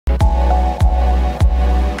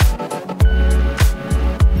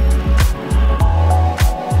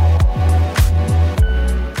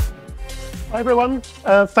everyone,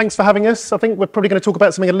 thanks for having us. I think we're probably going to talk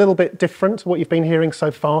about something a little bit different to what you've been hearing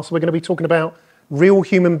so far. So we're going to be talking about real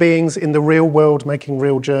human beings in the real world making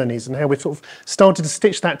real journeys and how we've sort of started to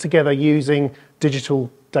stitch that together using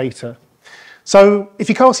digital data. So if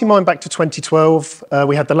you cast your mind back to 2012,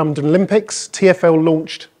 we had the London Olympics, TfL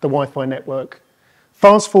launched the Wi-Fi network.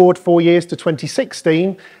 Fast forward 4 years to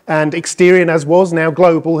 2016, and Exterior, as was now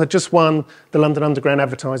Global, had just won the London Underground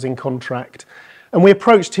advertising contract. And we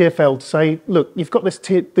approached TfL to say, look, you've got this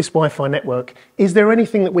Wi-Fi network. Is there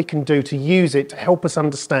anything that we can do to use it to help us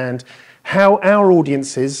understand how our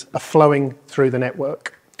audiences are flowing through the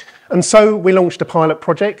network? And so we launched a pilot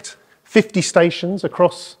project, 50 stations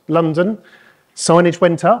across London. Signage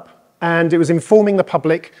went up, and it was informing the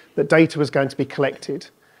public that data was going to be collected.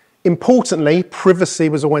 Importantly, privacy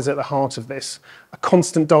was always at the heart of this. A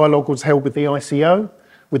constant dialogue was held with the ICO,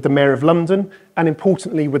 with the Mayor of London, and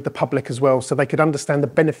importantly with the public as well, so they could understand the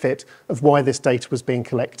benefit of why this data was being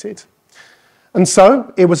collected. And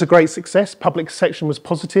so it was a great success. Public section was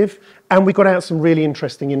positive, and we got out some really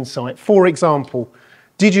interesting insight. For example,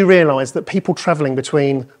 did you realise that people travelling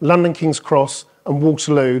between London King's Cross and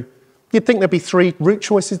Waterloo, you'd think there'd be 3 route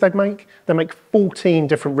choices they'd make? They make 14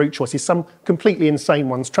 different route choices, some completely insane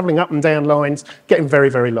ones, travelling up and down lines, getting very,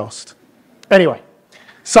 very lost. Anyway,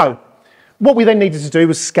 so what we then needed to do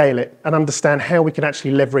was scale it and understand how we can actually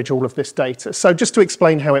leverage all of this data. So just to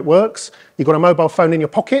explain how it works, you've got a mobile phone in your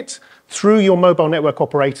pocket. Through your mobile network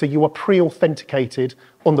operator, you are pre-authenticated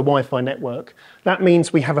on the Wi-Fi network. That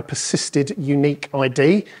means we have a persisted unique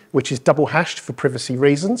ID, which is double hashed for privacy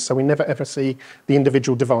reasons, so we never ever see the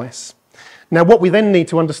individual device. Now, what we then need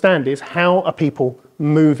to understand is how are people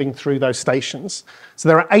moving through those stations? So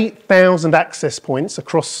there are 8,000 access points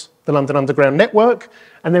across the London Underground network,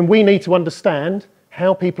 and then we need to understand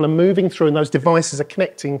how people are moving through and those devices are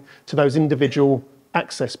connecting to those individual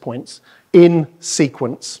access points in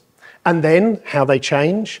sequence, and then how they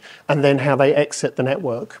change, and then how they exit the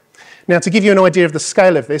network. Now, to give you an idea of the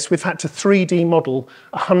scale of this, we've had to 3D model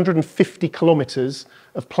 150 kilometres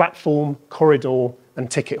of platform, corridor,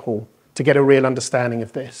 and ticket hall to get a real understanding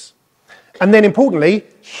of this. And then importantly,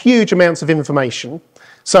 huge amounts of information.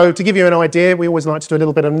 So to give you an idea, we always like to do a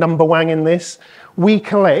little bit of number wang in this. We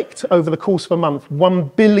collect, over the course of a month, 1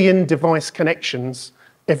 billion device connections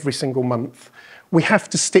every single month. We have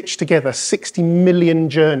to stitch together 60 million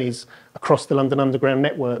journeys across the London Underground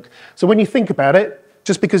network. So when you think about it,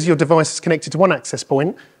 just because your device is connected to one access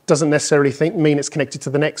point doesn't necessarily mean it's connected to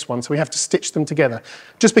the next one. So we have to stitch them together.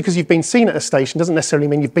 Just because you've been seen at a station doesn't necessarily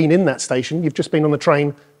mean you've been in that station. You've just been on the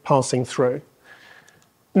train passing through.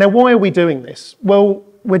 Now, why are we doing this? Well,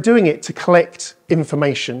 we're doing it to collect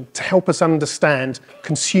information, to help us understand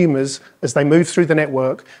consumers as they move through the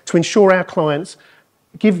network, to ensure our clients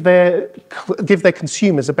give their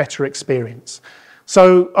consumers a better experience.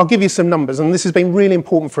 So I'll give you some numbers, and this has been really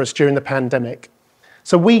important for us during the pandemic.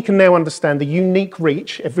 So we can now understand the unique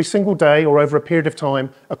reach every single day or over a period of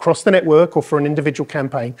time across the network or for an individual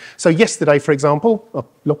campaign. So yesterday, for example, I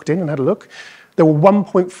logged in and had a look. There were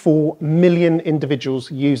 1.4 million individuals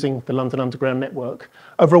using the London Underground network.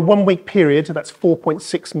 Over a 1 week period, that's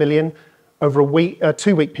 4.6 million. Over a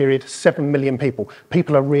 2 week period, 7 million people.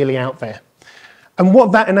 People are really out there. And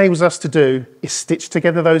what that enables us to do is stitch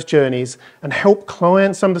together those journeys and help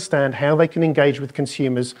clients understand how they can engage with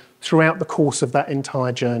consumers throughout the course of that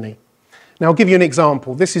entire journey. Now, I'll give you an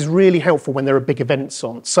example. This is really helpful when there are big events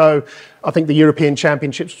on. So I think the European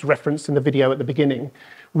Championships was referenced in the video at the beginning.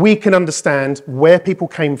 We can understand where people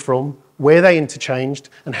came from, where they interchanged,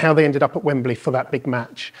 and how they ended up at Wembley for that big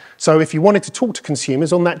match. So if you wanted to talk to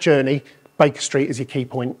consumers on that journey, Baker Street is your key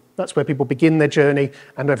point. That's where people begin their journey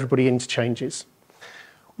and everybody interchanges.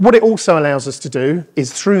 What it also allows us to do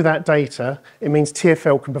is through that data, it means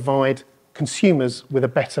TfL can provide consumers with a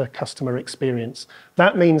better customer experience.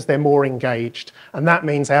 That means they're more engaged, and that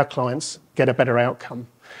means our clients get a better outcome.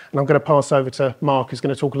 And I'm going to pass over to Mark, who's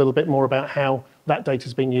going to talk a little bit more about how that data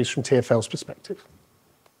is being used from TfL's perspective.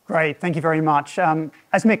 Great, thank you very much.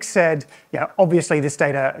 As Mick said, obviously this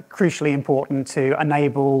data crucially important to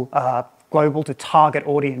enable Global to target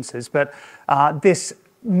audiences, but this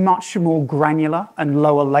much more granular and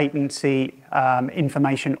lower latency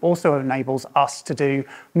information also enables us to do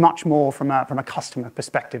much more from a customer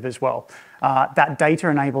perspective as well. That data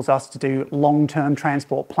enables us to do long-term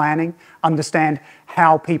transport planning, understand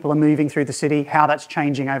how people are moving through the city, how that's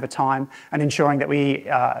changing over time, and ensuring that we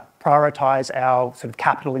prioritise our sort of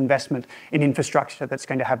capital investment in infrastructure that's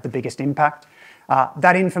going to have the biggest impact.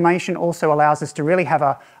 That information also allows us to really have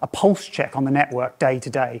a pulse check on the network day to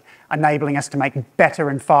day, enabling us to make better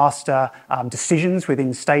and faster decisions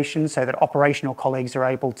within stations so that operational colleagues are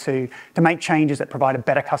able to make changes that provide a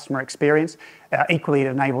better customer experience. Equally, it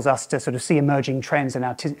enables us to sort of see emerging trends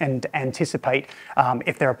and anticipate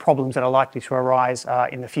if there are problems that are likely to arise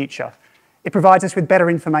in the future. It provides us with better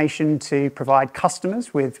information to provide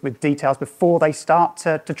customers with details before they start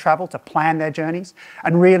to travel, to plan their journeys,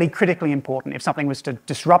 and really critically important, if something was to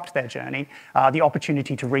disrupt their journey, the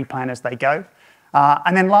opportunity to replan as they go.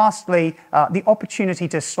 And then lastly, the opportunity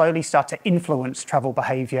to slowly start to influence travel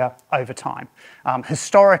behaviour over time.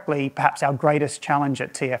 Historically, perhaps our greatest challenge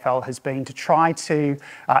at TfL has been to try to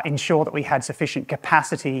ensure that we had sufficient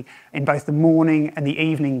capacity in both the morning and the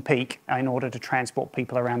evening peak in order to transport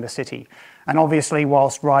people around the city. And obviously,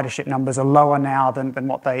 whilst ridership numbers are lower now than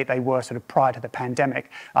what they were sort of prior to the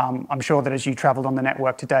pandemic, I'm sure that as you travelled on the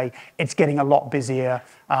network today, it's getting a lot busier.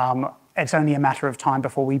 It's only a matter of time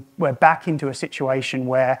before we're back into a situation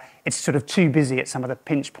where it's sort of too busy at some of the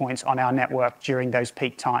pinch points on our network during those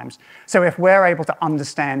peak times. So if we're able to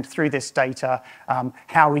understand through this data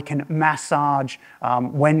how we can massage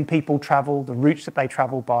when people travel, the routes that they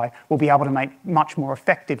travel by, we'll be able to make much more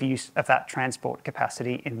effective use of that transport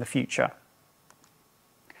capacity in the future.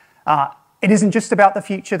 It isn't just about the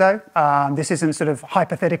future, though. This isn't sort of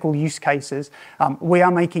hypothetical use cases. We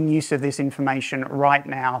are making use of this information right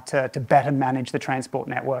now to better manage the transport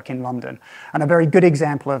network in London. And a very good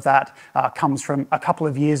example of that comes from a couple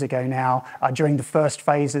of years ago now, during the first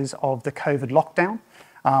phases of the COVID lockdown.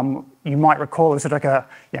 You might recall, it was sort of like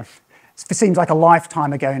it seems like a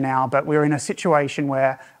lifetime ago now, but we were in a situation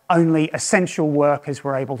where only essential workers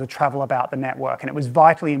were able to travel about the network. And it was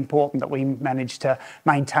vitally important that we managed to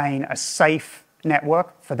maintain a safe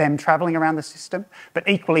network for them travelling around the system, but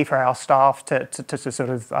equally for our staff to sort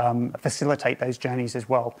of facilitate those journeys as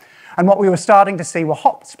well. And what we were starting to see were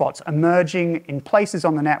hotspots emerging in places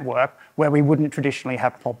on the network where we wouldn't traditionally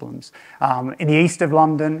have problems. In the east of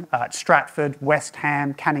London, at Stratford, West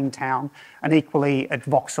Ham, Canning Town, and equally at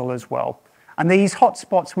Vauxhall as well. And these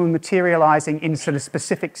hotspots were materialising in sort of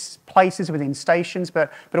specific places within stations,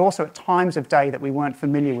 but also at times of day that we weren't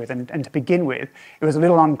familiar with. And to begin with, it was a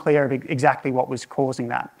little unclear of exactly what was causing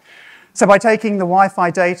that. So by taking the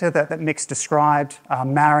Wi-Fi data that Mick's described,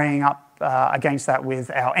 marrying up against that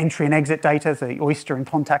with our entry and exit data, the Oyster and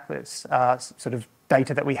contactless sort of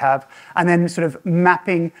data that we have, and then sort of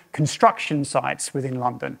mapping construction sites within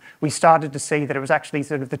London, we started to see that it was actually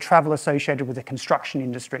sort of the travel associated with the construction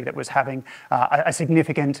industry that was having a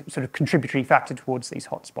significant sort of contributory factor towards these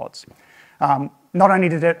hotspots. Not only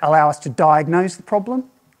did it allow us to diagnose the problem,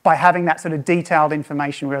 by having that sort of detailed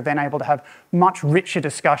information, we were then able to have much richer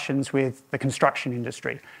discussions with the construction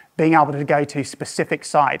industry, being able to go to specific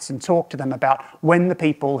sites and talk to them about when the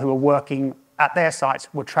people who are working at their sites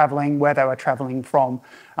were travelling, where they were travelling from,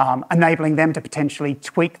 enabling them to potentially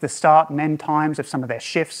tweak the start and end times of some of their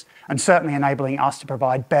shifts, and certainly enabling us to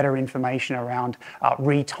provide better information around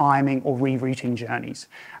retiming or rerouting journeys.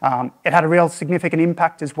 It had a real significant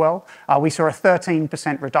impact as well. We saw a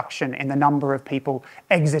 13% reduction in the number of people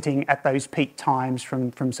exiting at those peak times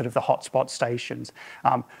from sort of the hotspot stations.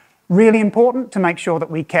 Really important to make sure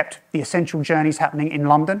that we kept the essential journeys happening in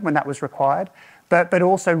London when that was required, but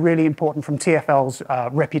also really important from TfL's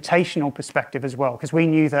reputational perspective as well, because we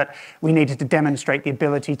knew that we needed to demonstrate the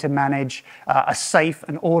ability to manage a safe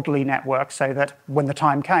and orderly network so that when the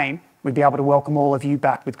time came, we'd be able to welcome all of you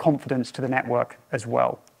back with confidence to the network as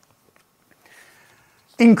well.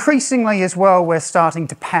 Increasingly as well, we're starting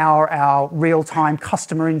to power our real-time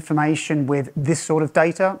customer information with this sort of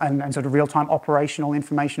data and sort of real-time operational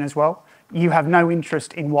information as well. You have no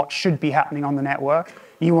interest in what should be happening on the network.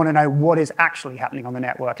 You want to know what is actually happening on the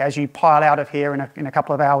network. As you pile out of here in a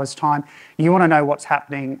couple of hours' time, you want to know what's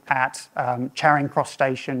happening at Charing Cross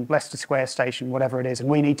Station, Leicester Square Station, whatever it is. And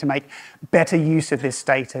we need to make better use of this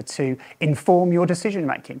data to inform your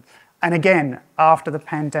decision-making. And again, after the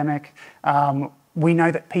pandemic, we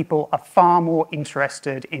know that people are far more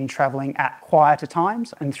interested in travelling at quieter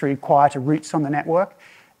times and through quieter routes on the network.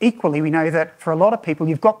 Equally, we know that for a lot of people,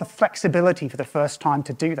 you've got the flexibility for the first time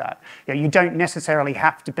to do that. You don't necessarily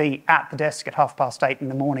have to be at the desk at 8:30 in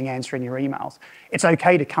the morning answering your emails. It's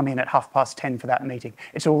okay to come in at 10:30 for that meeting.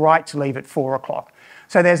 It's all right to leave at 4 o'clock.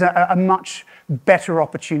 So there's a much better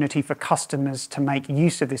opportunity for customers to make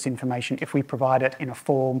use of this information if we provide it in a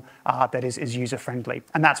form that is user-friendly.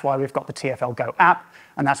 And that's why we've got the TfL Go app,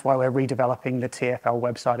 and that's why we're redeveloping the TfL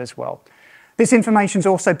website as well. This information is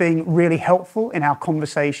also being really helpful in our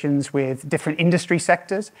conversations with different industry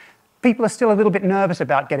sectors. people are still a little bit nervous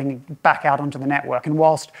about getting back out onto the network. And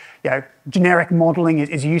whilst generic modelling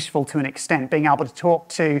is useful to an extent, being able to talk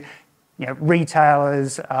to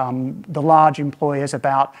retailers, the large employers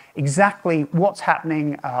about exactly what's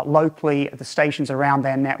happening locally at the stations around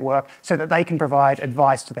their network so that they can provide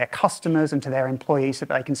advice to their customers and to their employees so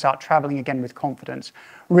that they can start travelling again with confidence.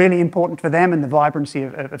 Really important for them and the vibrancy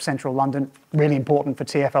of central London, really important for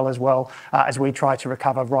TfL as well as we try to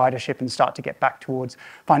recover ridership and start to get back towards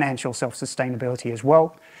financial self-sustainability as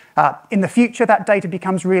well. In the future, that data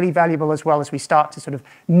becomes really valuable as well as we start to sort of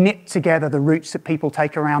knit together the routes that people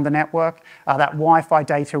take around the network. That Wi-Fi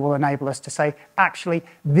data will enable us to say, actually,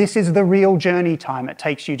 this is the real journey time it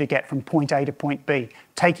takes you to get from point A to point B,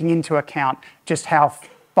 taking into account just how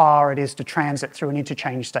far it is to transit through an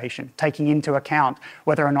interchange station, taking into account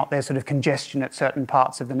whether or not there's sort of congestion at certain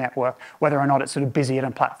parts of the network, whether or not it's sort of busy at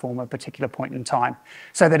a platform at a particular point in time.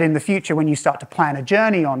 So that in the future, when you start to plan a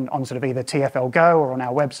journey on sort of either TfL Go or on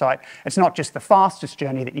our website, it's not just the fastest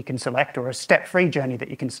journey that you can select or a step-free journey that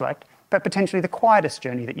you can select, but potentially the quietest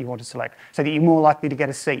journey that you want to select so that you're more likely to get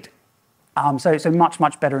a seat. So much,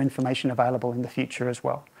 much better information available in the future as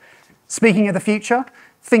well. Speaking of the future,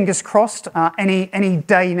 fingers crossed, any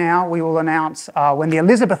day now we will announce when the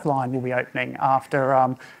Elizabeth line will be opening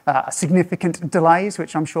after significant delays,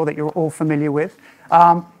 which I'm sure that you're all familiar with.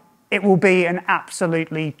 It will be an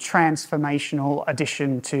absolutely transformational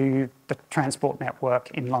addition to the transport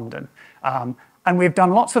network in London. And we've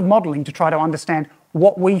done lots of modelling to try to understand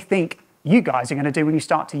what we think you guys are going to do when you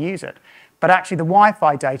start to use it. But actually the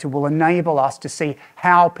Wi-Fi data will enable us to see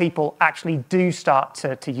how people actually do start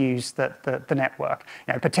to use the network.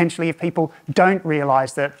 Potentially if people don't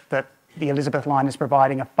realise that the Elizabeth line is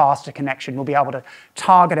providing a faster connection, we'll be able to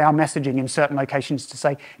target our messaging in certain locations to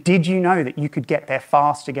say, did you know that you could get there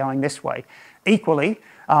faster going this way? Equally,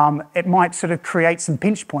 it might sort of create some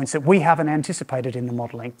pinch points that we haven't anticipated in the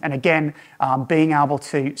modelling. And again, being able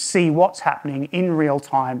to see what's happening in real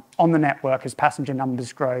time on the network as passenger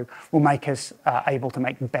numbers grow will make us able to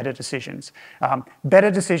make better decisions.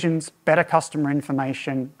 Better decisions, better customer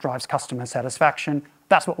information drives customer satisfaction.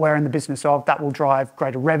 That's what we're in the business of. That will drive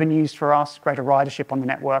greater revenues for us, greater ridership on the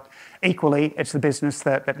network. Equally, it's the business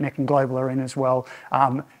that Mick and Global are in as well.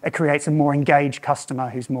 It creates a more engaged customer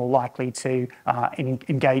who's more likely to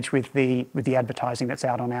engage with the advertising that's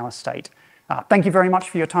out on our estate. Thank you very much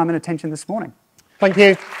for your time and attention this morning. Thank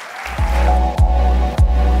you.